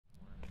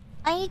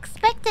I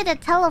expected a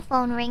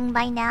telephone ring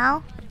by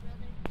now.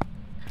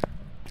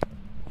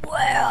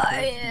 Where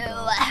are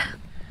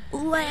you?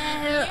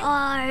 Where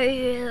are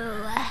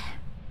you?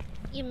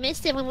 You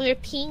missed it when we were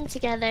peeing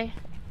together.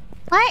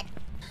 What?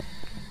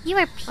 You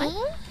were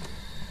peeing?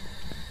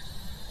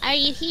 Are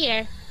you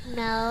here?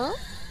 No?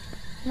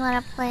 You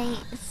wanna play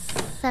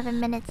 7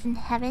 Minutes in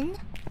Heaven?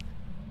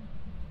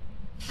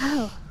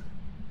 Oh.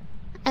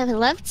 I would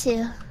love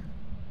to.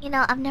 You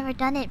know, I've never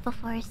done it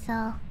before,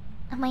 so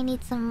I might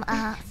need some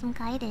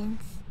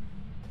guidance.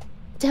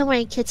 Don't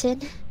worry,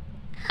 kitten.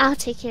 I'll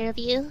take care of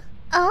you.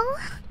 Oh?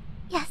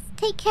 Yes,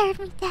 take care of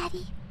me,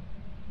 Daddy.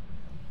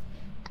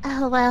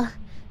 Oh, well,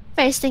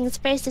 first things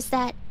first is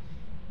that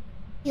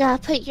you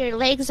gotta put your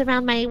legs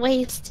around my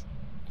waist,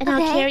 and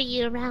Okay. I'll carry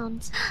you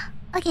around.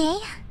 Okay.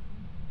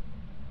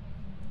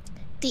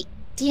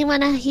 Do you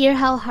wanna hear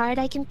how hard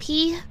I can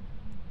pee?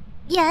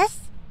 Yes.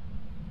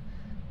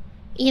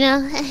 You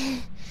know,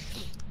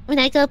 when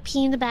I go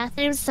pee in the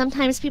bathroom,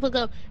 sometimes people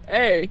go,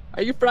 "Hey,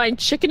 are you frying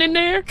chicken in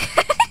there?"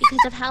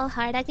 Because of how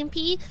hard I can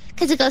pee.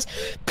 Because it goes...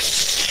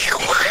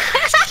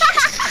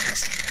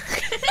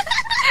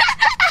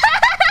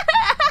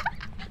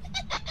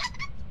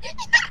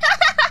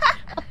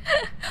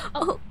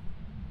 Oh.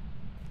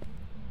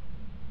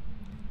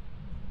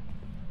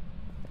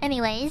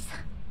 Anyways.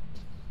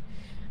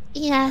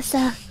 Yeah,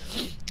 so...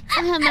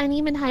 my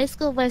name in high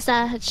school was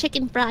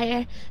Chicken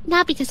Fryer.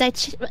 Not because I,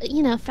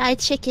 fried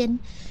chicken.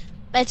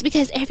 But it's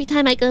because every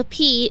time I go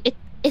pee,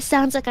 it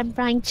sounds like I'm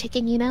frying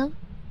chicken, you know?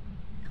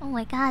 Oh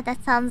my god,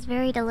 that sounds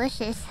very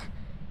delicious.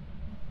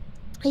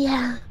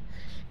 Yeah.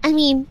 I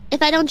mean,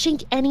 if I don't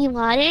drink any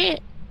water,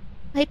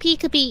 my pee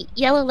could be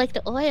yellow like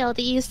the oil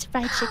they use to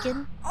fry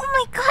chicken. Oh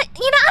my god,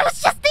 you know, I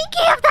was just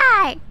thinking of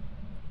that!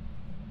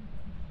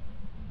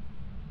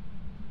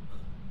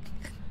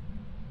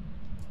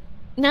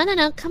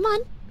 No, come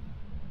on.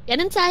 Get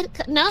inside.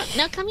 No,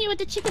 come here with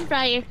the chicken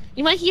fryer.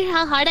 You want to hear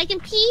how hard I can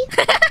pee?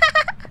 Come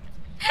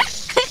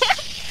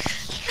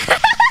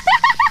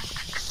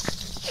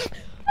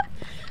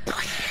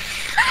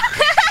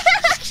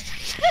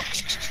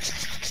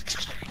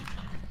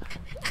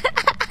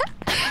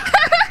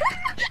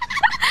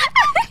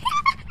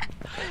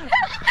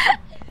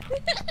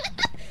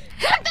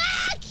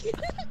back!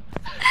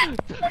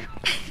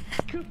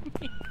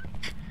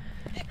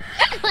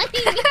 What are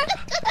you